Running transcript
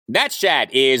Nats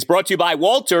Chat is brought to you by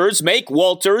Walters. Make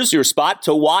Walters your spot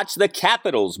to watch the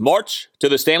Capitals march to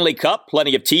the Stanley Cup.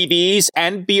 Plenty of TVs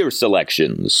and beer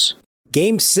selections.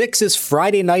 Game 6 is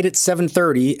Friday night at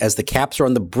 7:30 as the Caps are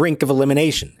on the brink of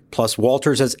elimination. Plus,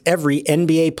 Walters has every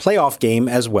NBA playoff game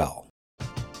as well.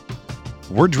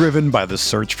 We're driven by the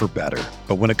search for better.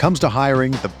 But when it comes to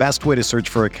hiring, the best way to search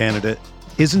for a candidate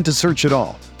isn't to search at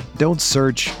all. Don't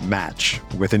search, match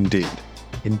with Indeed.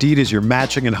 Indeed is your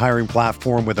matching and hiring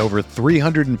platform with over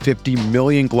 350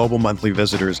 million global monthly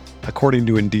visitors, according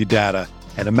to Indeed data,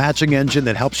 and a matching engine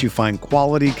that helps you find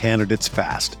quality candidates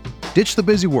fast. Ditch the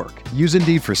busy work. Use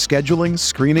Indeed for scheduling,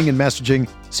 screening, and messaging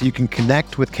so you can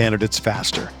connect with candidates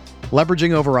faster.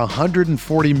 Leveraging over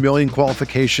 140 million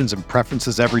qualifications and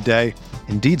preferences every day,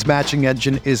 Indeed's matching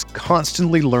engine is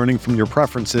constantly learning from your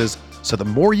preferences, so the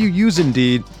more you use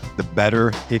Indeed, the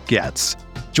better it gets.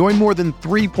 Join more than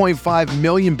 3.5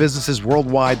 million businesses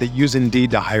worldwide that use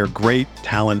Indeed to hire great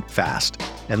talent fast.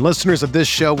 And listeners of this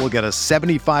show will get a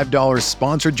 $75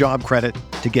 sponsored job credit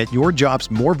to get your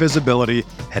jobs more visibility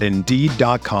at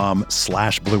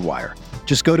Indeed.com/Blue Wire.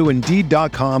 Just go to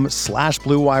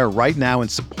Indeed.com/Blue Wire right now and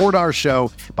support our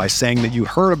show by saying that you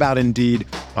heard about Indeed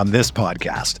on this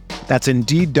podcast. That's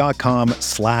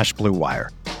Indeed.com/Blue Wire.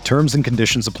 Terms and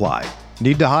conditions apply.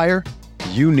 Need to hire?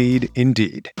 You need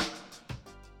Indeed.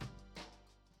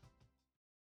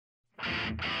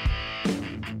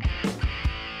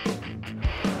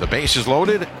 The base is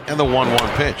loaded, and the 1-1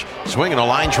 pitch. Swinging a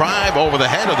line drive over the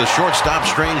head of the shortstop,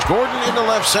 Strange Gordon, into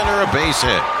left center, a base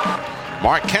hit.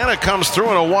 Mark Canha comes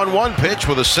through in a 1-1 pitch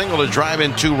with a single to drive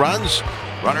in 2 runs.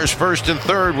 Runners first and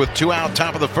third with 2 out,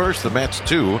 top of the first. The Mets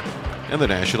 2, and the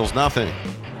Nationals nothing.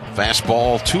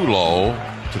 Fastball too low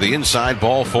to the inside,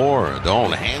 ball 4.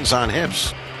 Doan, hands on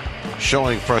hips,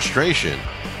 showing frustration.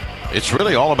 It's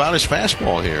really all about his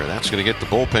fastball here. That's going to get the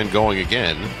bullpen going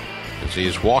again, as he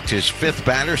has walked his 5th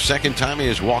batter. Second time he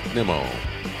has walked Nimmo.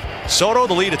 Soto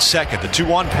the lead at second, the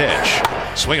 2-1 pitch.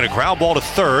 Swinging a ground ball to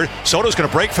third. Soto's going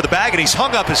to break for the bag, and he's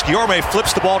hung up as Guillorme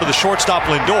flips the ball to the shortstop,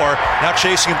 Lindor. Now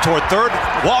chasing him toward third.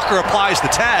 Walker applies the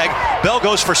tag. Bell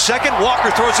goes for second.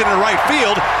 Walker throws it into right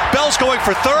field. Bell's going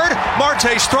for third.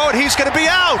 Marte's throw it. He's going to be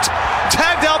out.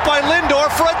 Tagged out by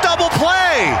Lindor for a double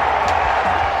play.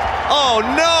 Oh,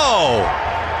 no.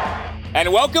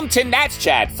 And welcome to Nats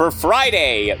Chat for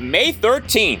Friday, May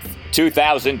 13th.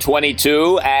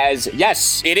 2022, as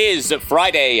yes, it is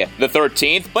Friday the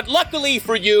 13th, but luckily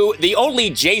for you, the only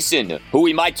Jason who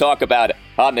we might talk about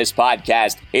on this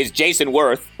podcast is Jason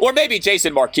Worth, or maybe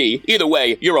Jason Marquis. Either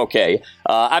way, you're okay.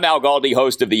 I'm Al Galdi,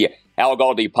 host of the Al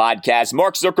Galdi podcast.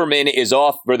 Mark Zuckerman is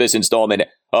off for this installment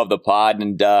of the pod,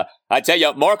 and I tell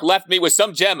you, Mark left me with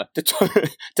some gem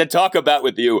to talk about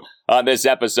with you on this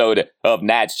episode of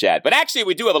Nats Chat. But actually,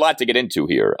 we do have a lot to get into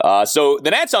here. So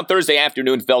the Nats on Thursday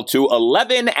afternoon fell to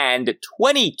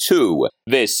 11-22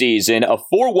 this season, a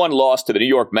 4-1 loss to the New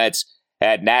York Mets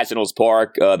at Nationals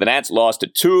Park. The Nats lost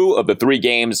 2 of the 3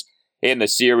 games in the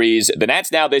series. The Nats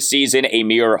now this season a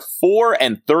mere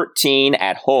 4-13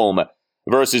 at home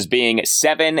versus being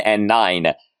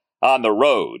 7-9 on the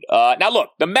road. Now, look,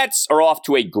 the Mets are off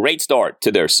to a great start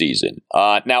to their season.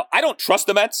 Now, I don't trust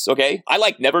the Mets, okay?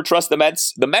 I, never trust the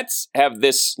Mets. The Mets have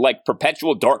this,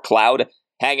 perpetual dark cloud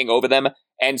hanging over them.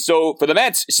 And so, for the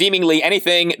Mets, seemingly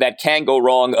anything that can go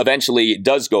wrong eventually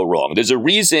does go wrong. There's a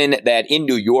reason that in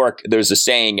New York, there's a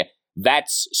saying,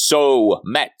 that's so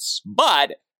Mets.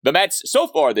 But the Mets, so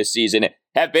far this season,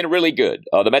 have been really good.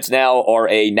 The Mets now are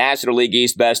a National League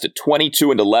East best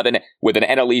 22-11 with an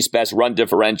NL East best run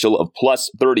differential of plus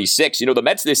 36. You know, the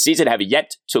Mets this season have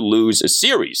yet to lose a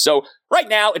series. So right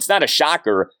now, it's not a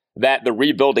shocker that the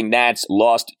rebuilding Nats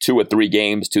lost 2 of 3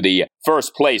 games to the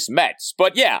first place Mets.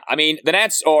 But yeah, I mean, the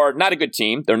Nats are not a good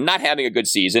team. They're not having a good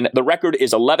season. The record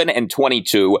is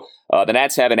 11-22. The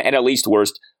Nats have an NL East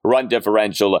worst run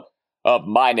differential of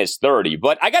minus 30.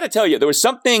 But I got to tell you, there was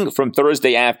something from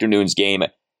Thursday afternoon's game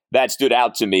that stood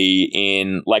out to me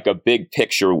in a big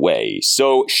picture way.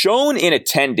 So shown in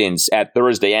attendance at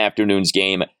Thursday afternoon's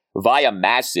game via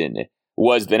MASN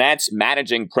was the Nats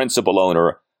managing principal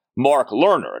owner, Mark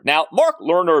Lerner. Now, Mark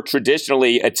Lerner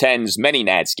traditionally attends many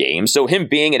Nats games, so him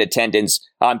being in attendance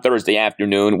on Thursday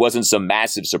afternoon wasn't some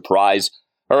massive surprise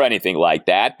or anything like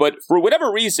that. But for whatever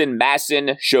reason,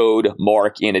 MASN showed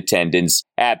Mark in attendance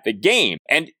at the game.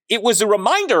 And it was a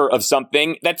reminder of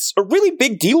something that's a really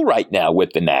big deal right now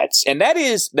with the Nats. And that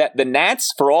is that the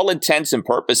Nats, for all intents and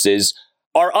purposes,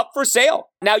 are up for sale.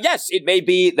 Now, yes, it may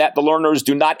be that the Lerners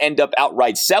do not end up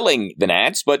outright selling the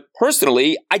Nats, but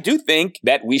personally, I do think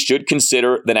that we should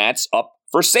consider the Nats up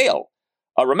for sale.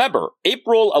 Remember,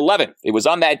 April 11th, it was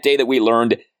on that day that we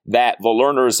learned that the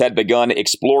Lerners had begun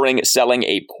exploring selling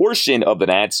a portion of the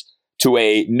Nats to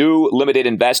a new limited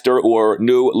investor or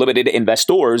new limited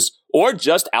investors, or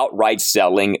just outright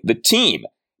selling the team.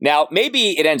 Now,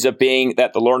 maybe it ends up being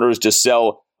that the Lerners just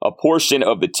sell a portion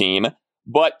of the team,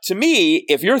 but to me,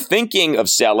 if you're thinking of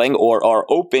selling or are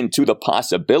open to the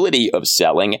possibility of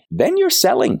selling, then you're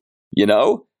selling, you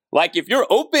know? Like, if you're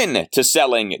open to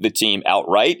selling the team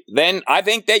outright, then I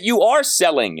think that you are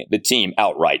selling the team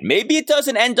outright. Maybe it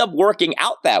doesn't end up working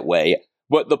out that way,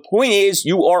 but the point is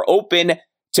you are open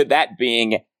to that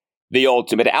being the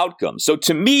ultimate outcome. So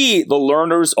to me, the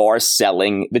Lerners are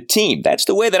selling the team. That's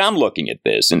the way that I'm looking at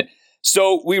this. And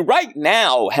so we right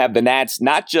now have the Nats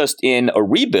not just in a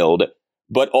rebuild,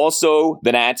 but also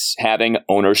the Nats having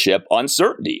ownership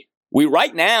uncertainty. We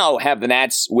right now have the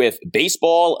Nats with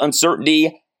baseball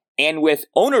uncertainty and with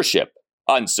ownership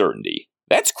uncertainty.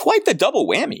 That's quite the double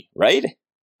whammy, right?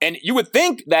 And you would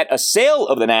think that a sale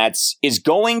of the Nats is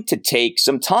going to take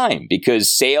some time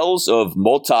because sales of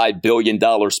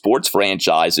multi-billion-dollar sports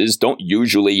franchises don't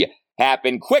usually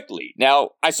happen quickly.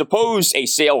 Now, I suppose a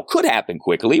sale could happen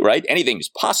quickly, right? Anything's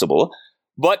possible,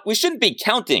 but we shouldn't be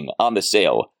counting on the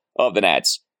sale of the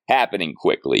Nats happening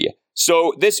quickly.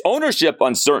 So this ownership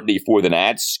uncertainty for the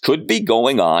Nats could be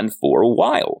going on for a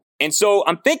while. And so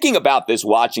I'm thinking about this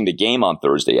watching the game on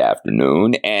Thursday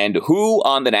afternoon and who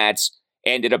on the Nats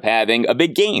ended up having a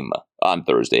big game on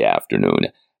Thursday afternoon.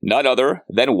 None other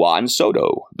than Juan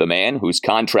Soto, the man whose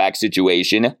contract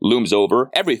situation looms over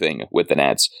everything with the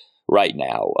Nats right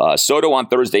now. Soto on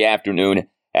Thursday afternoon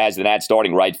as the Nats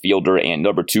starting right fielder and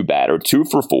number 2 batter, 2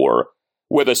 for 4,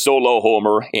 with a solo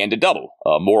homer and a double.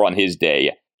 More on his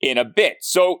day in a bit.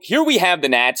 So here we have the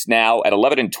Nats now at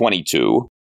 11-22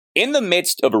 in the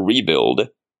midst of a rebuild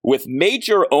with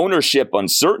major ownership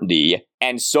uncertainty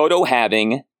and Soto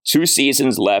having 2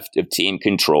 seasons left of team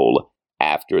control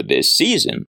after this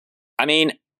season. I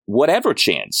mean, whatever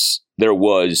chance there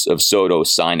was of Soto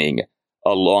signing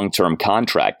a long-term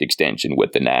contract extension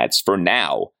with the Nats for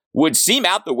now would seem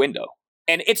out the window.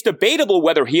 And it's debatable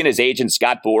whether he and his agent,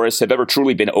 Scott Boras, have ever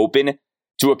truly been open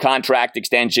to a contract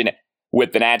extension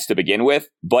with the Nats to begin with.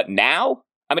 But now,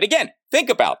 I mean, again, think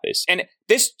about this. And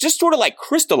this just sort of like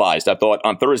crystallized, I thought,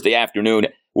 on Thursday afternoon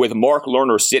with Mark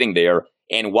Lerner sitting there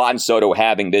and Juan Soto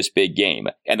having this big game.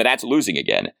 And the Nats losing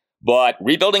again. But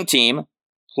rebuilding team,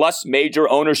 plus major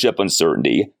ownership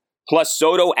uncertainty, plus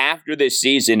Soto after this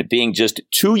season being just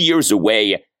 2 years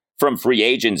away from free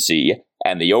agency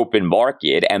and the open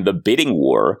market and the bidding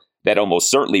war that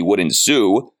almost certainly would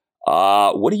ensue.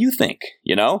 What do you think?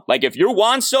 You know, like if you're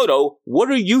Juan Soto, what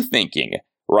are you thinking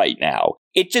right now?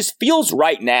 It just feels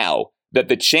right now that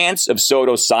the chance of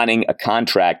Soto signing a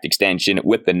contract extension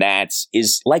with the Nats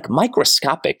is like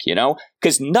microscopic, you know,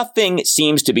 because nothing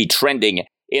seems to be trending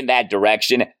in that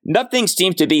direction. Nothing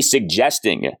seems to be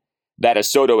suggesting that a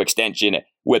Soto extension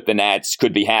with the Nats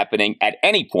could be happening at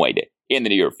any point in the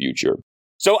near future.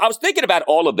 So I was thinking about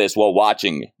all of this while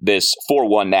watching this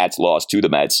 4-1 Nats loss to the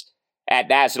Mets at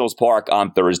Nationals Park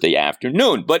on Thursday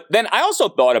afternoon. But then I also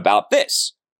thought about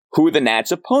this, who the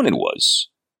Nats' opponent was,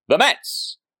 the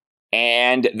Mets,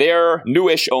 and their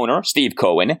newish owner, Steve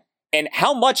Cohen, and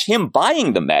how much him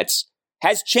buying the Mets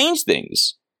has changed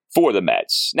things for the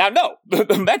Mets. Now, no,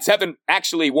 the Mets haven't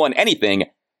actually won anything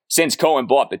since Cohen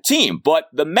bought the team, but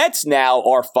the Mets now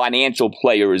are financial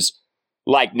players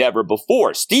like never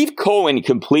before. Steve Cohen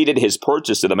completed his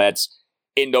purchase of the Mets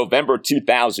in November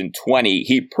 2020.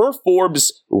 He, per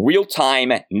Forbes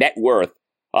real-time net worth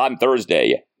on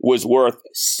Thursday, was worth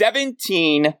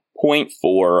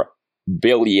 $17.4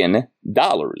 billion.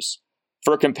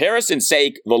 For comparison's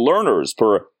sake, the Lerners,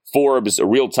 per Forbes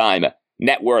real-time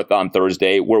net worth on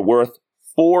Thursday, were worth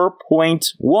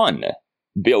 $4.1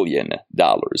 billion.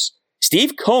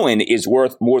 Steve Cohen is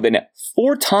worth more than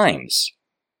 4 times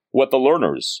what the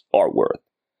Lerners are worth.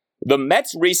 The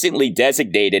Mets recently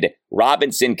designated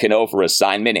Robinson Cano for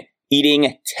assignment,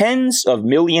 eating tens of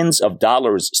millions of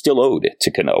dollars still owed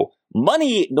to Cano.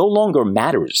 Money no longer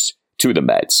matters to the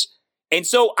Mets. And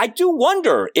so I do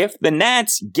wonder if the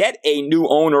Nats get a new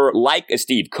owner like a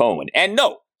Steve Cohen. And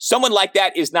no, someone like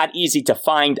that is not easy to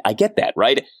find. I get that,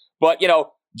 right? But, you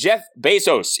know, Jeff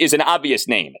Bezos is an obvious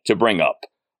name to bring up.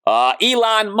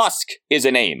 Elon Musk is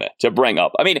a name to bring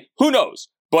up. I mean, who knows?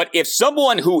 But if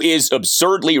someone who is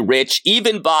absurdly rich,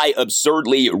 even by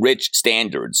absurdly rich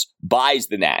standards, buys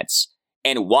the Nats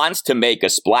and wants to make a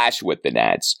splash with the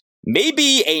Nats,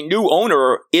 maybe a new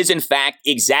owner is in fact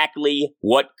exactly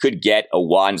what could get a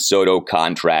Juan Soto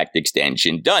contract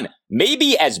extension done.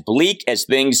 Maybe as bleak as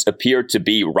things appear to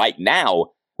be right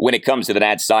now when it comes to the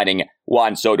Nats signing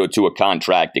Juan Soto to a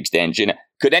contract extension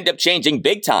could end up changing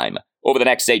big time over the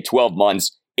next, say, 12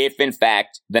 months if, in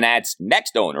fact, the Nats'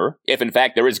 next owner, if, in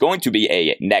fact, there is going to be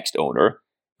a next owner,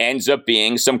 ends up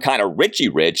being some kind of Richie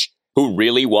Rich who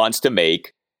really wants to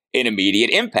make an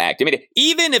immediate impact. I mean,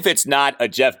 even if it's not a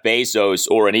Jeff Bezos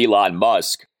or an Elon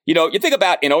Musk, you know, you think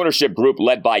about an ownership group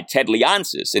led by Ted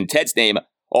Leonsis, and Ted's name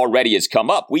already has come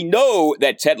up. We know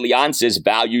that Ted Leonsis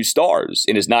values stars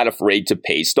and is not afraid to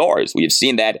pay stars. We have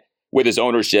seen that with his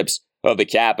ownerships of the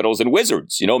Capitals and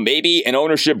Wizards. You know, maybe an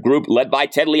ownership group led by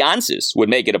Ted Leonsis would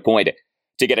make it a point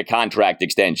to get a contract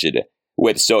extension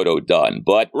with Soto done.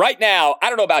 But right now, I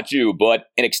don't know about you, but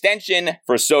an extension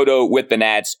for Soto with the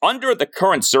Nats under the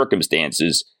current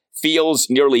circumstances feels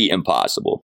nearly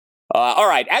impossible. All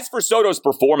right, as for Soto's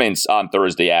performance on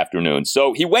Thursday afternoon,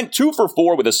 so he went 2 for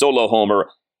 4 with a solo homer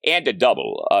and a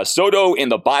double. Soto in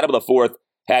the bottom of the fourth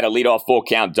had a leadoff full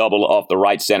count double off the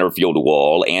right center field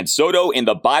wall, and Soto in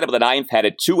the bottom of the ninth had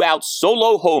a 2-out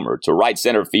solo homer to right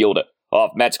center field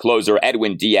off Mets closer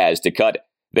Edwin Diaz to cut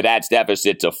the Nats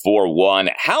deficit to 4-1.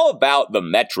 How about the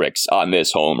metrics on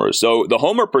this homer? So the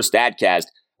homer per StatCast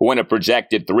went a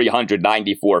projected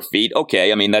 394 feet.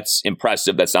 Okay, I mean, that's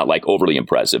impressive. That's not like overly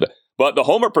impressive. But the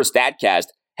homer per StatCast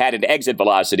had an exit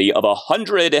velocity of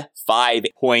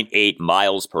 105.8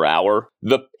 miles per hour.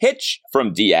 The pitch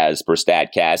from Diaz per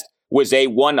StatCast was a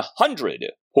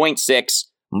 100.6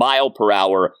 mile per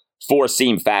hour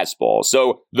four-seam fastball.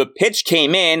 So the pitch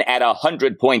came in at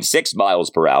 100.6 miles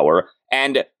per hour,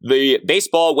 and the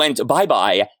baseball went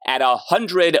bye-bye at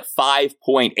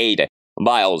 105.8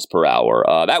 miles per hour.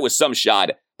 That was some shot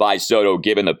by Soto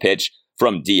given the pitch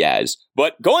from Diaz.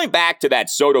 But going back to that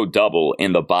Soto double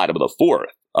in the bottom of the fourth,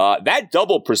 that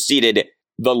double preceded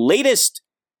the latest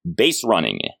base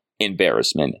running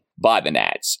embarrassment by the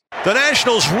Nats. The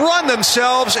Nationals run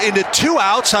themselves into 2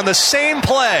 outs on the same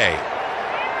play.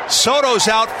 Soto's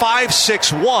out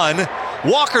 5-6-1.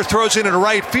 Walker throws it into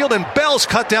right field, and Bell's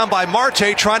cut down by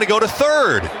Marte trying to go to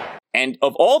third. And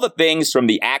of all the things from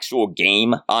the actual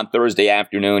game on Thursday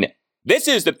afternoon, this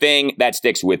is the thing that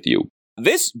sticks with you.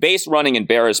 This base running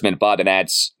embarrassment by the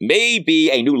Nats may be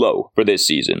a new low for this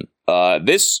season.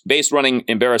 This base running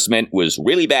embarrassment was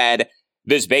really bad.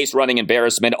 This base running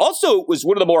embarrassment also was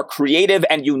one of the more creative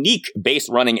and unique base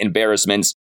running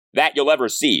embarrassments that you'll ever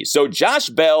see. So Josh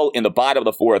Bell in the bottom of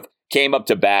the fourth came up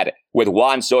to bat with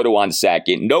Juan Soto on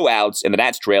second, no outs, and the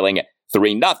Nats trailing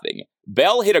 3-0.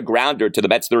 Bell hit a grounder to the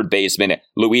Mets third baseman,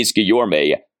 Luis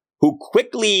Guillorme, who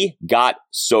quickly got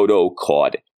Soto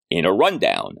caught in a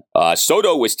rundown.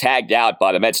 Soto was tagged out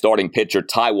by the Mets starting pitcher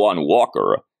Taijuan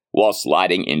Walker while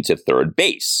sliding into third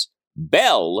base.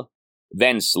 Bell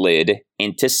then slid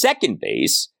into second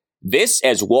base. This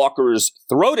as Walker's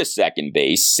throw to second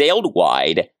base sailed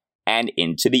wide and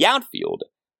into the outfield.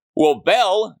 Well,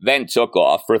 Bell then took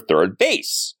off for third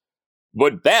base.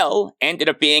 But Bell ended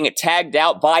up being tagged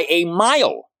out by a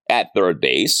mile at third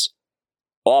base,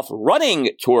 off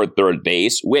running toward third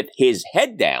base with his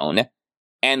head down,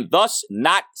 and thus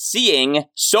not seeing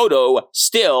Soto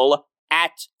still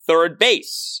at third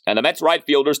base. And the Mets right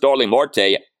fielder, Starling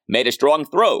Marte, made a strong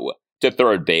throw to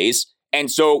third base. And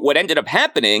so what ended up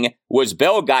happening was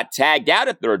Bell got tagged out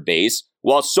at third base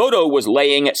while Soto was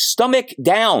laying stomach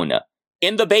down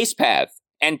in the base path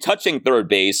and touching third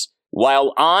base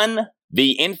while on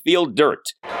the infield dirt.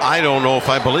 I don't know if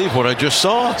I believe what I just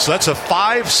saw. So that's a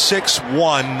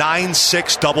 5-6-1,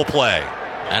 9-6 double play.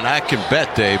 And I can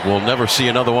bet, Dave, we'll never see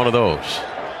another one of those.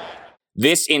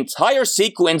 This entire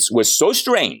sequence was so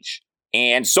strange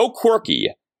and so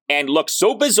quirky and looked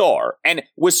so bizarre and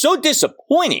was so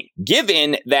disappointing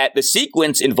given that the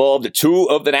sequence involved two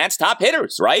of the Nats' top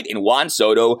hitters, right? In Juan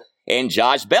Soto and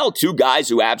Josh Bell, two guys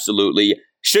who absolutely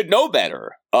should know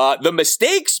better. The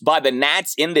mistakes by the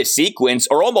Nats in this sequence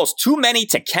are almost too many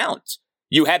to count.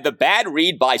 You had the bad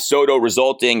read by Soto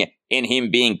resulting in him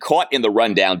being caught in the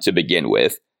rundown to begin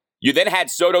with. You then had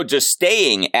Soto just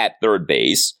staying at third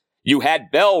base. You had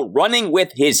Bell running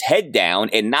with his head down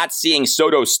and not seeing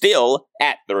Soto still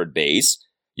at third base.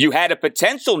 You had a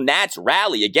potential Nats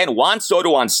rally. Again, Juan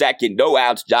Soto on second, no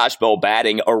outs, Josh Bell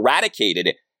batting,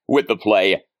 eradicated with the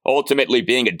play, ultimately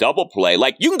being a double play.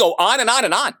 Like, you can go on and on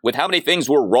and on with how many things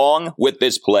were wrong with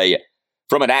this play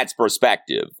from a Nats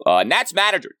perspective. Nats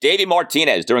manager Davey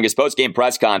Martinez during his postgame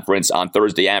press conference on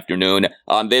Thursday afternoon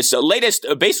on this latest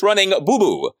base running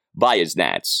boo-boo by his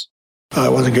Nats.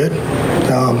 It wasn't good.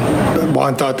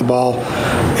 Juan thought the ball,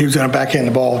 he was going to backhand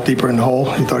the ball deeper in the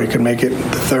hole. He thought he could make it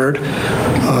the third.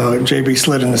 JB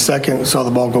slid in the second, saw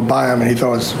the ball go by him, and he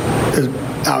thought it was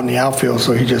out in the outfield,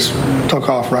 so he just took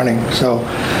off running. So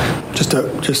just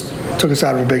took us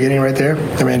out of a big inning right there.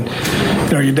 I mean,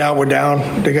 we're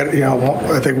down. They got,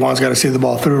 I think Juan's got to see the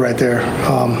ball through right there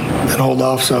and hold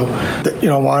off. So,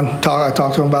 Juan, I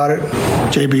talked to him about it.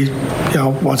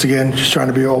 JB, once again, just trying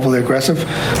to be overly aggressive.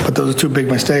 But those are two big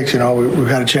mistakes. We've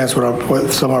had a chance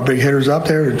with some of our big hitters up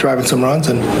there driving some runs,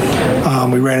 and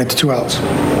we ran into 2 outs.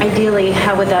 Ideally,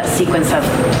 how would that sequence have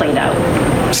played out?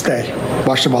 Stay.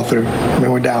 Watch the ball through.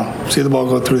 We're down. See the ball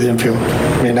go through the infield.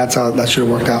 That's how that should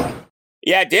have worked out.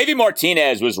 Yeah, Davey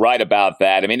Martinez was right about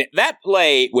that. That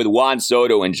play with Juan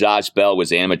Soto and Josh Bell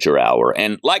was amateur hour.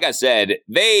 And like I said,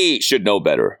 they should know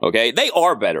better, okay? They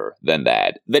are better than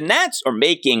that. The Nats are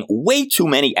making way too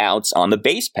many outs on the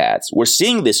base paths. We're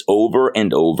seeing this over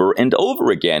and over and over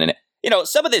again. And,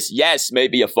 some of this, yes, may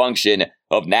be a function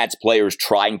of Nats players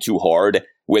trying too hard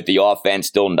with the offense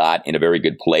still not in a very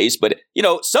good place. But,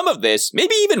 some of this,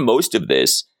 maybe even most of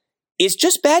this, is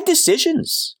just bad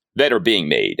decisions that are being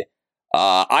made.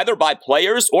 Either by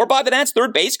players or by the Nats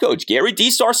third base coach, Gary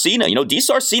DiSarcina.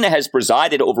 DiSarcina has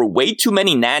presided over way too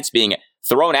many Nats being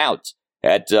thrown out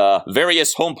at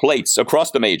various home plates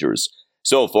across the majors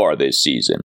so far this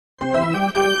season.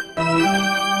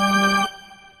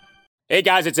 Hey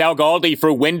guys, it's Al Galdi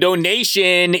for Window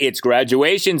Nation. It's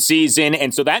graduation season,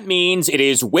 and so that means it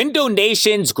is Window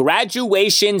Nation's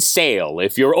graduation sale.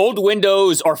 If your old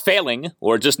windows are failing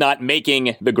or just not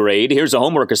making the grade, here's a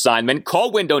homework assignment.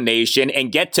 Call Window Nation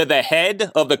and get to the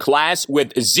head of the class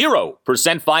with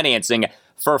 0% financing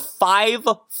for 5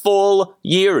 full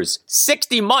years,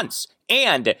 60 months,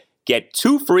 and get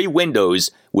 2 free windows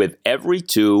with every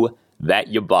 2 that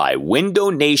you buy. Window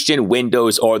Nation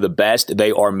windows are the best.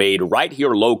 They are made right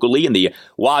here locally in the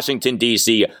Washington,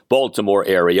 D.C., Baltimore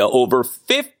area. Over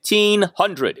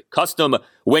 1,500 custom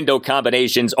window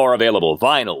combinations are available.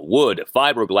 Vinyl, wood,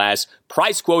 fiberglass.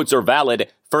 Price quotes are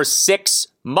valid for 6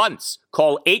 months.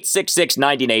 Call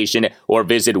 866-90-NATION or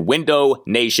visit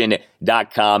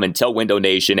windownation.com and tell Window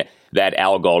Nation that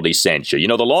Al Galdi sent you.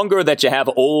 The longer that you have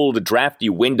old, drafty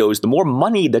windows, the more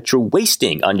money that you're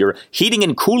wasting on your heating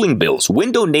and cooling bills.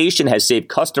 Window Nation has saved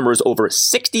customers over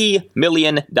 $60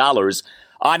 million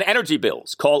on energy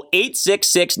bills. Call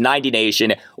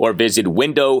 866-90-NATION or visit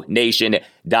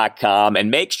windownation.com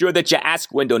and make sure that you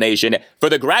ask Window Nation for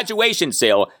the graduation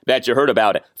sale that you heard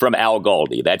about from Al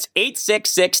Galdi. That's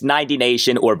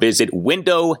 866-90-NATION or visit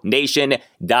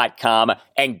windownation.com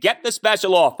and get the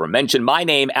special offer. Mention my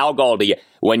name, Al Galdi,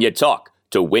 when you talk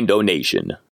to Window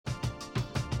Nation.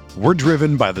 We're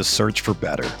driven by the search for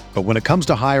better. But when it comes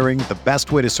to hiring, the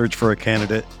best way to search for a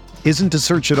candidate isn't to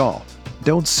search at all.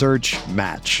 Don't search,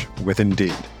 match with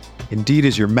Indeed. Indeed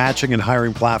is your matching and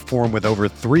hiring platform with over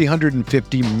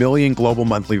 350 million global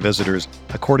monthly visitors,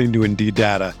 according to Indeed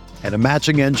data, and a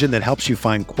matching engine that helps you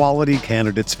find quality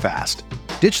candidates fast.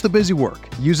 Ditch the busy work.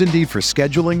 Use Indeed for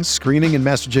scheduling, screening, and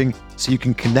messaging so you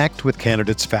can connect with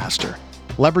candidates faster.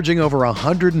 Leveraging over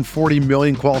 140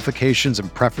 million qualifications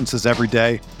and preferences every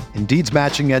day, Indeed's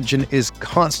matching engine is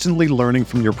constantly learning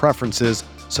from your preferences,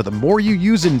 so the more you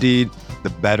use Indeed, the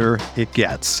better it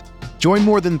gets. Join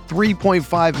more than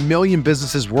 3.5 million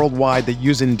businesses worldwide that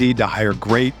use Indeed to hire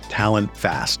great talent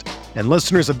fast. And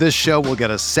listeners of this show will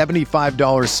get a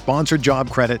 $75 sponsored job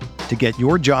credit to get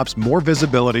your jobs more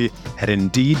visibility at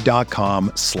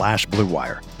Indeed.com/Blue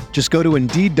Wire. Just go to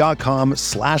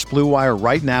Indeed.com/Blue Wire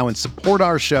right now and support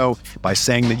our show by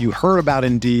saying that you heard about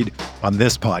Indeed on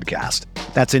this podcast.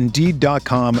 That's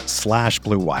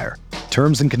Indeed.com/Blue Wire.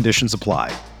 Terms and conditions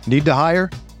apply. Need to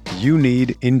hire? You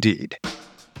need Indeed.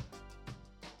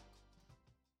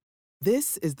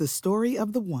 This is the story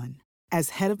of the one.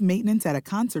 As head of maintenance at a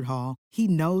concert hall, he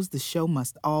knows the show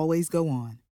must always go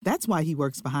on. That's why he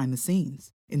works behind the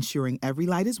scenes, ensuring every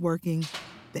light is working,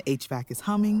 the HVAC is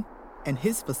humming, and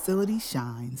his facility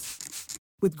shines.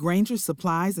 With Grainger's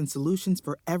supplies and solutions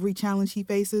for every challenge he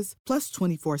faces, plus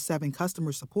 24/7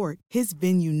 customer support, his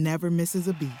venue never misses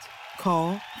a beat.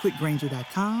 Call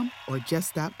quickgrainger.com or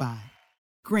just stop by.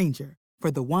 Grainger,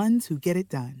 for the ones who get it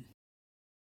done.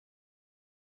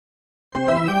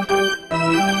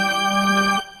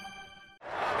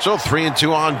 So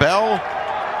 3-2 on Bell.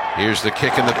 Here's the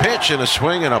kick and the pitch and a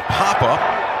swing and a pop-up.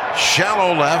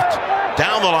 Shallow left.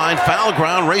 Down the line, foul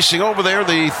ground, racing over there.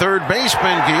 The third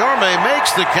baseman, Guillorme,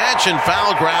 makes the catch and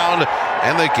foul ground,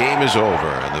 and the game is over.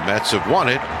 And the Mets have won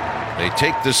it. They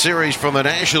take the series from the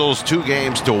Nationals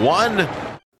 2-1.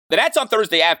 The Nats on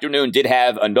Thursday afternoon did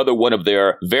have another one of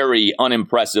their very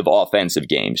unimpressive offensive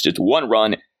games. Just 1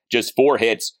 run, just 4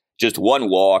 hits, just 1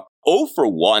 walk. 0 for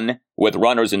 1 with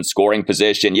runners in scoring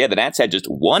position. Yeah, the Nats had just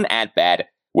 1 at-bat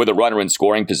with a runner in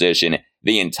scoring position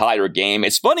the entire game.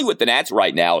 It's funny with the Nats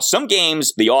right now. Some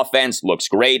games, the offense looks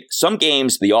great. Some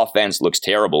games, the offense looks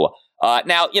terrible.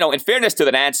 Now, in fairness to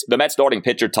the Nats, the Mets starting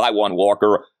pitcher, Taijuan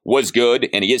Walker, was good,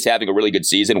 and he is having a really good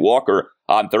season. Walker,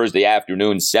 on Thursday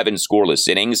afternoon, 7 scoreless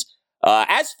innings.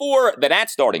 As for the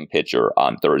Nats starting pitcher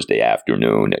on Thursday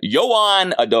afternoon,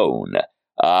 Yoan Adon.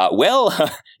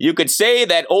 You could say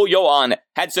that old Yoan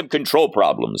had some control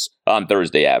problems on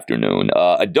Thursday afternoon.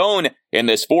 Adon, in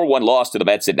this 4-1 loss to the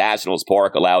Mets at Nationals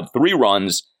Park, allowed 3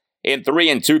 runs in 3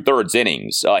 2/3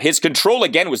 innings. His control,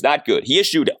 again, was not good. He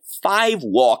issued 5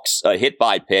 walks, a hit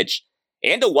by pitch,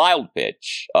 and a wild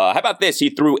pitch. How about this? He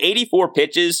threw 84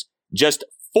 pitches, just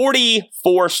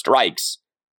 44 strikes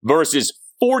versus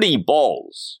 40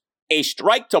 balls. A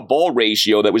strike-to-ball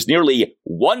ratio that was nearly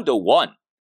 1-to-1.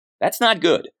 That's not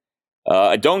good.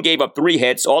 Adon gave up 3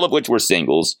 hits, all of which were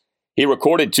singles. He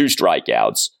recorded 2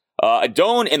 strikeouts.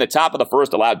 Adon, in the top of the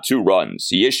first, allowed 2 runs.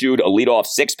 He issued a leadoff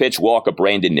 6-pitch walk of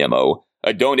Brandon Nimmo.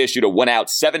 Adon issued a 1-out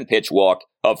 7-pitch walk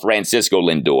of Francisco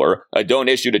Lindor. Adon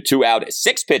issued a 2-out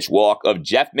 6-pitch walk of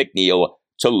Jeff McNeil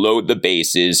to load the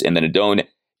bases. And then Adon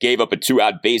gave up a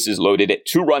 2-out bases-loaded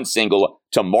 2-run single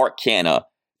to Mark Canha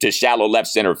to shallow left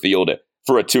center field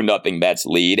for a 2-0 Mets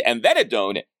lead. And then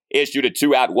Adon issued a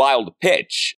 2-out wild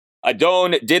pitch.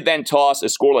 Adon did then toss a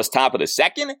scoreless top of the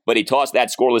second, but he tossed that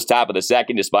scoreless top of the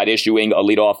second despite issuing a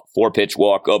leadoff 4-pitch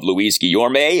walk of Luis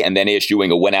Guillorme and then issuing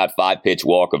a 1-out 5-pitch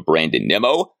walk of Brandon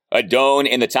Nimmo. Adon,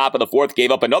 in the top of the 4th,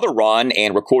 gave up another run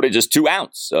and recorded just 2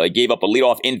 outs. He gave up a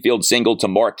leadoff infield single to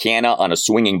Mark Canha on a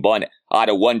swinging bunt on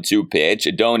a 1-2 pitch.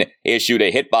 Adon issued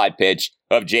a hit by pitch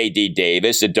of J.D.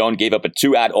 Davis. Adon gave up a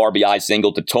 2-out RBI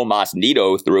single to Tomas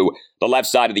Nido through the left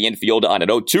side of the infield on an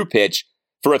 0-2 pitch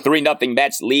for a 3-0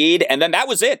 Mets lead, and then that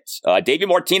was it. Davey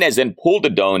Martinez then pulled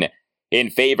Adon in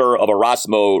favor of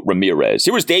Erasmo Ramirez.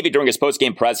 Here was Davey during his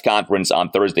postgame press conference on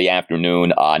Thursday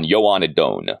afternoon on Yoan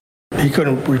Adon. He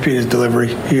couldn't repeat his delivery.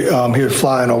 He was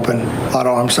flying open, a lot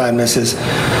of arm side misses,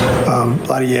 a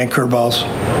lot of yank curveballs.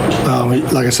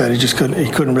 Like I said,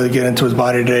 he couldn't really get into his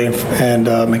body today, and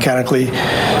mechanically,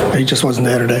 he just wasn't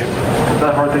there today. Is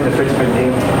that a hard thing to fix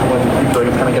mid-game when people are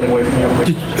kind of getting away from you?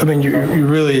 I mean, you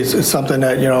really, it's something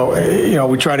that,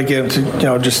 we try to get him to,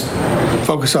 just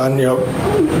focus on your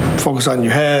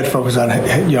head, focus on,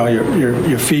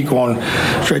 your feet going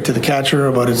straight to the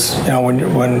catcher. But it's, when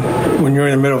you're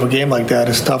in the middle of a game like that,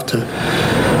 it's tough to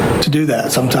do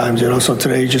that sometimes, So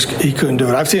today he couldn't do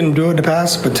it. I've seen him do it in the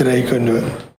past, but today he couldn't do it.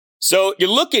 So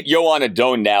you look at Yoan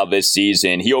Adon now this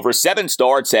season. He over 7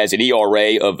 starts has an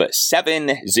ERA of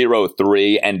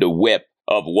 7.03 and a WHIP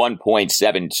of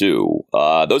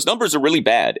 1.72. Those numbers are really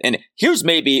bad. And here's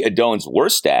maybe Adon's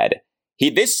worst stat.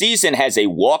 He this season has a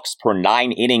walks per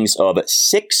 9 innings of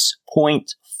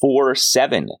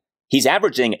 6.47. He's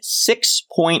averaging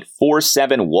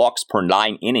 6.47 walks per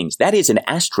 9 innings. That is an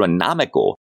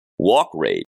astronomical walk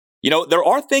rate. There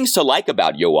are things to like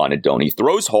about Yoan Adon. He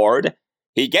throws hard.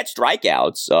 He gets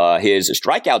strikeouts. His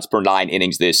strikeouts per 9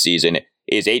 innings this season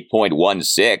is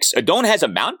 8.16. Adon has a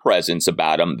mound presence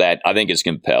about him that I think is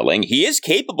compelling. He is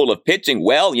capable of pitching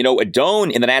well.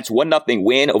 Adon in the Nats 1-0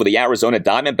 win over the Arizona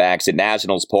Diamondbacks at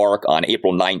Nationals Park on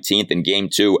April 19th in Game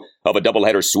 2 of a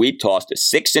doubleheader sweep tossed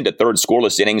 6 1/3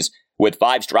 scoreless innings with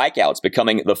 5 strikeouts,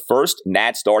 becoming the first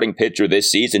Nats starting pitcher this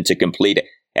season to complete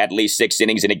at least 6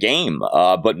 innings in a game.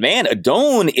 But man,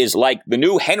 Adon is like the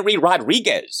new Henry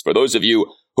Rodriguez. For those of you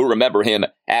who remember him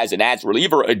as a Nats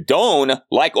reliever, Adon,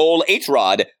 like old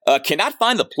H-Rod, cannot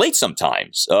find the plate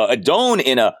sometimes. Adon,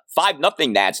 in a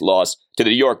 5-0 Nats loss to the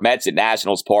New York Mets at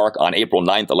Nationals Park on April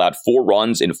 9th, allowed 4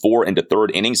 runs in 4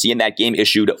 1/3 innings. He in that game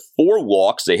issued 4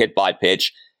 walks, a hit by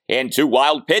pitch, and 2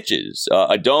 wild pitches.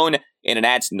 Adon, in a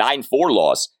Nats 9-4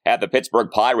 loss at the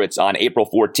Pittsburgh Pirates on April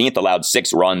 14th, allowed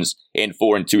 6 runs in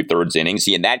 4 2/3 innings.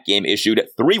 He in that game issued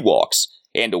 3 walks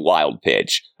and a wild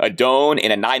pitch. Adon,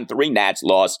 in a 9-3 Nats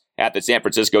loss at the San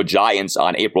Francisco Giants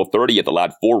on April 30th,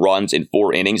 allowed 4 runs in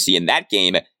 4 innings. He in that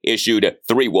game issued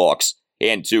 3 walks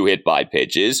and 2 hit by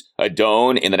pitches.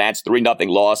 Adon, in the Nats 3-0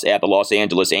 loss at the Los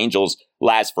Angeles Angels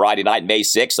last Friday night, May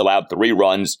 6th, allowed 3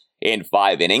 runs in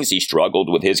 5 innings. He struggled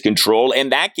with his control in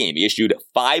that game. He issued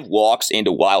 5 walks and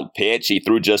a wild pitch. He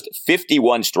threw just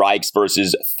 51 strikes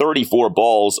versus 34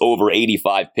 balls over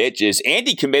 85 pitches, and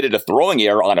he committed a throwing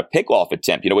error on a pickoff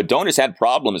attempt. Adon has had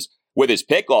problems with his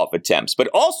pickoff attempts, but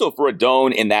also for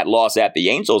Adon in that loss at the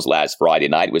Angels last Friday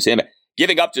night was him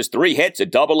giving up just 3 hits, a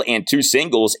double and 2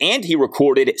 singles, and he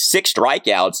recorded 6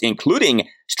 strikeouts, including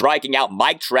striking out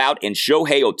Mike Trout and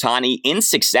Shohei Ohtani in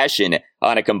succession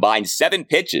on a combined 7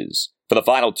 pitches for the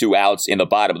final 2 outs in the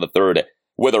bottom of the 3rd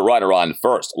with a runner on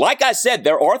first. Like I said,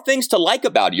 there are things to like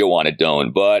about Yoan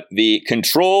Adon, but the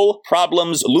control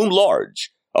problems loom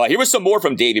large. Here was some more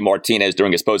from Davey Martinez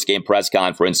during his post-game press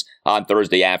conference on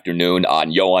Thursday afternoon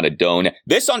on Yoan Adon.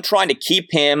 This on trying to keep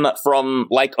him from,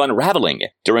 unraveling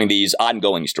during these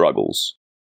ongoing struggles.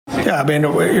 Yeah, I mean,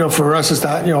 for us, it's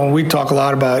not, we talk a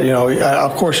lot about,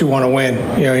 of course you want to win,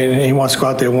 and he wants to go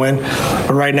out there and win.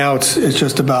 But right now it's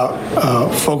just about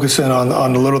focusing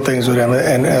on the little things with him.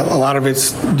 And a lot of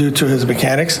it's due to his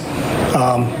mechanics.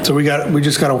 So we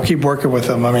just got to keep working with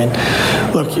him. I mean,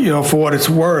 look, for what it's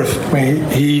worth, I mean,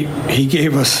 he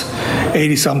gave us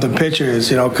 80-something pitches.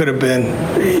 Could have been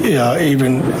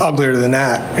even uglier than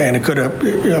that. And it could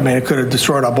have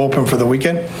destroyed our bullpen for the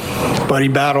weekend. But he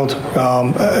battled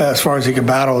as far as he could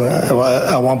battle.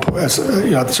 At one point, at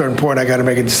a certain point, I got to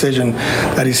make a decision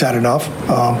that he's had enough.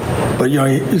 But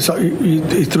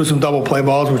he threw some double play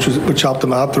balls, which helped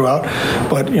him out throughout.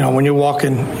 But when you're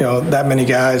walking, that many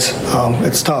guys,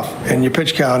 it's tough. And your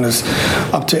pitch count is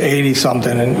up to 80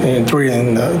 something in three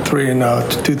and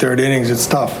 2/3 innings. It's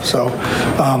tough. So,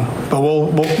 but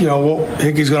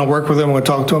Hickey's going to work with him. We'll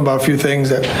talk to him about a few things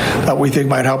that we think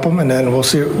might help him, and then we'll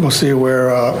see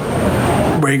where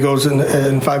he goes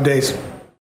in 5 days.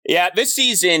 Yeah, this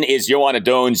season is Yoan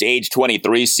Adon's age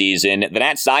 23 season. The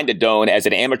Nats signed Adon as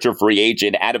an amateur free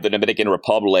agent out of the Dominican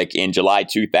Republic in July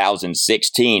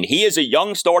 2016. He is a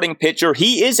young starting pitcher.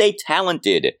 He is a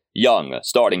talented young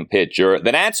starting pitcher.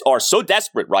 The Nats are so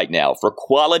desperate right now for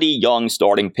quality young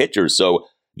starting pitchers. So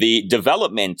the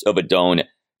development of Adon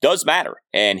does matter.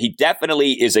 And he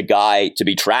definitely is a guy to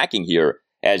be tracking here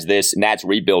as this Nats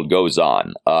rebuild goes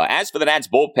on. As for the Nats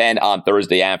bullpen on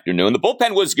Thursday afternoon, the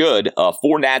bullpen was good.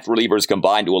 4 Nats relievers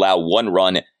combined to allow 1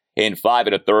 run in 5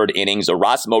 1/3 innings.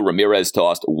 Erasmo Ramirez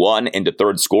tossed 1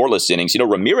 1/3 scoreless innings.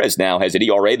 Ramirez now has an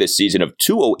ERA this season of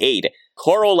 2.08.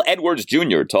 Carl Edwards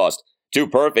Jr. tossed 2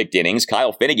 perfect innings.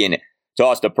 Kyle Finnegan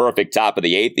tossed a perfect top of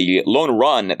the 8th. The lone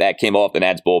run that came off the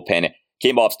Nats bullpen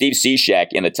came off Steve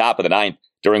Cishek in the top of the 9th,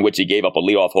 during which he gave up a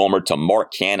leadoff homer to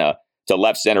Mark Canha to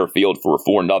left center field for a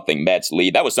 4-0 Mets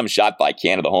lead. That was some shot by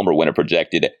Canha, the homer winner,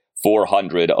 projected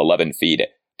 411 feet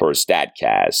per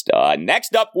StatCast.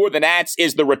 Next up for the Nats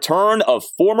is the return of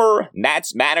former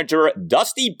Nats manager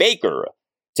Dusty Baker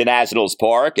to Nationals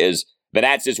Park, as the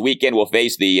Nats this weekend will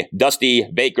face the Dusty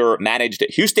Baker-managed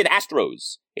Houston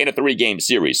Astros in a 3-game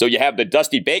series. So you have the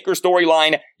Dusty Baker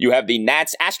storyline, you have the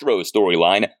Nats-Astros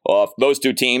storyline of those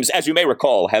two teams, as you may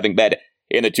recall, having met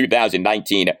in the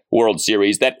 2019 World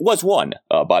Series that was won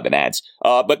by the Nats.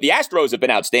 But the Astros have been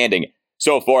outstanding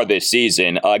so far this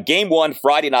season. Game 1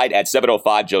 Friday night at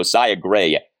 7:05, Josiah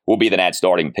Gray will be the Nats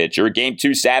starting pitcher. Game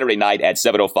 2 Saturday night at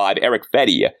 7:05, Erick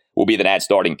Fedde will be the Nats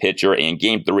starting pitcher. And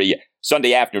Game 3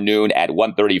 Sunday afternoon at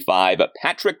 1:35,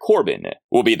 Patrick Corbin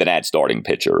will be the Nats starting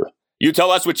pitcher. You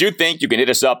tell us what you think. You can hit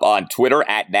us up on Twitter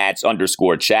at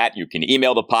Nats_chat. You can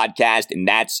email the podcast,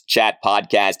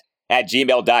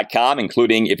 natschatpodcast@gmail.com,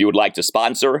 including if you would like to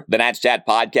sponsor the Nats Chat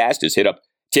Podcast, just hit up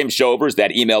Tim Shovers.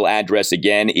 That email address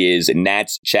again is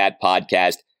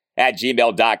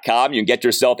natschatpodcast@gmail.com. You can get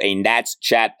yourself a Nats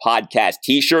Chat Podcast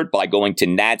t-shirt by going to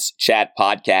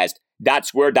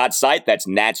natschatpodcast.square.site. That's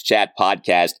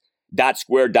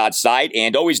natschatpodcast.square.site.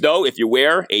 And always know, if you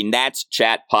wear a Nats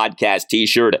Chat Podcast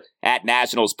t-shirt at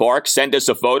Nationals Park, send us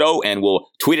a photo and we'll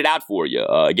tweet it out for you.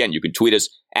 Again, you can tweet us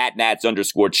at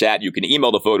Nats_chat. You can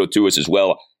email the photo to us as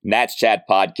well,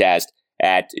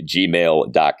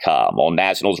 natschatpodcast@gmail.com. All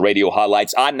Nationals radio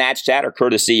highlights on Nats Chat are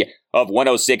courtesy of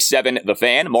 106.7 The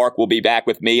Fan. Mark will be back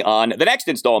with me on the next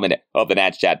installment of the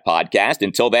Nats Chat Podcast.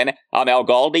 Until then, I'm Al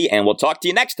Galdi, and we'll talk to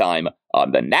you next time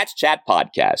on the Nats Chat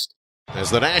Podcast.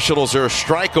 As the Nationals are a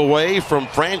strike away from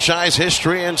franchise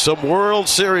history and some World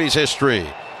Series history,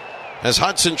 as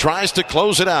Hudson tries to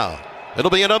close it out. It'll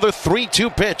be another 3-2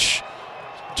 pitch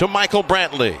to Michael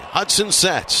Brantley. Hudson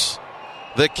sets.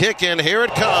 The kick in, here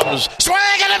it comes.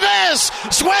 Swing and a miss!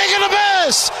 Swing and a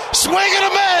miss! Swing and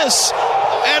a miss!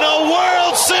 And a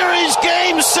World Series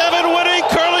Game 7 winning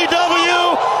Curly W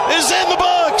is in the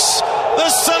books. The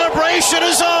celebration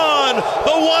is on.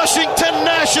 The Washington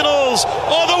Nationals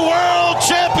are the world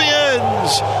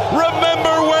champions.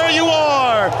 Remember where you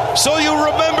are, so you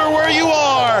remember where you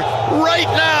are right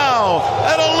now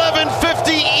at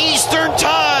 11:50 Eastern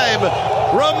Time.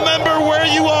 Remember where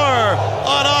you are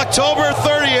on October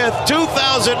 30th,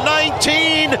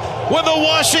 2019, when the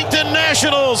Washington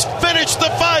Nationals finished the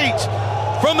fight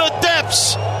From the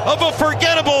depths of a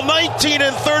forgettable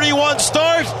 19-31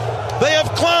 start, they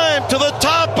have climbed to the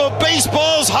top of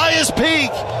baseball's highest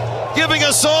peak, giving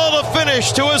us all a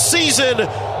finish to a season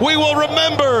we will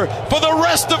remember for the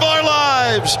rest of our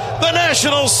lives. The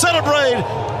Nationals celebrate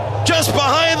just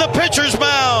behind the pitcher's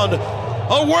mound.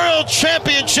 A world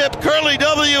championship curly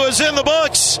W is in the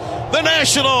books. The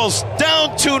Nationals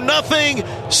down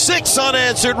 2-0, 6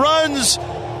 unanswered runs.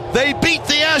 They beat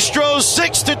the Astros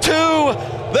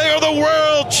 6-2. They are the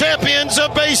world champions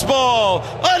of baseball.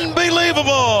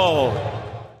 Unbelievable.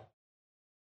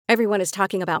 Everyone is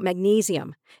talking about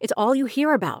magnesium. It's all you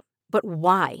hear about. But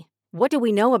why? What do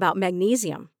we know about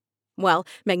magnesium? Well,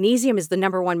 magnesium is the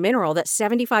number one mineral that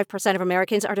 75% of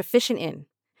Americans are deficient in.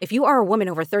 If you are a woman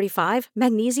over 35,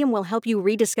 magnesium will help you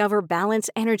rediscover balance,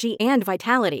 energy, and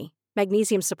vitality.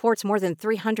 Magnesium supports more than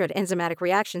 300 enzymatic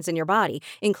reactions in your body,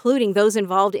 including those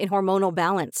involved in hormonal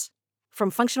balance.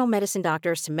 From functional medicine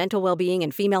doctors to mental well-being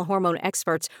and female hormone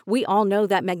experts, we all know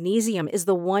that magnesium is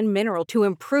the one mineral to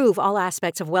improve all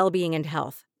aspects of well-being and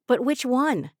health. But which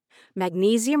one?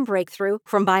 Magnesium Breakthrough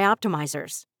from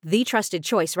Bioptimizers, the trusted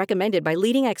choice recommended by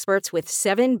leading experts with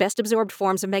 7 best-absorbed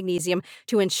forms of magnesium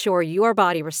to ensure your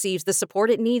body receives the support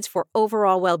it needs for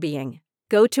overall well-being.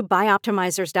 Go to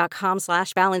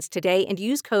bioptimizers.com/balance today and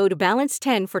use code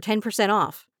BALANCE10 for 10%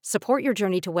 off. Support your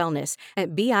journey to wellness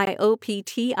at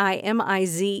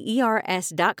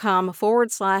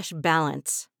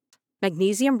bioptimizers.com/balance.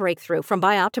 Magnesium Breakthrough from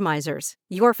Bioptimizers,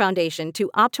 your foundation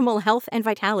to optimal health and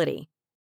vitality.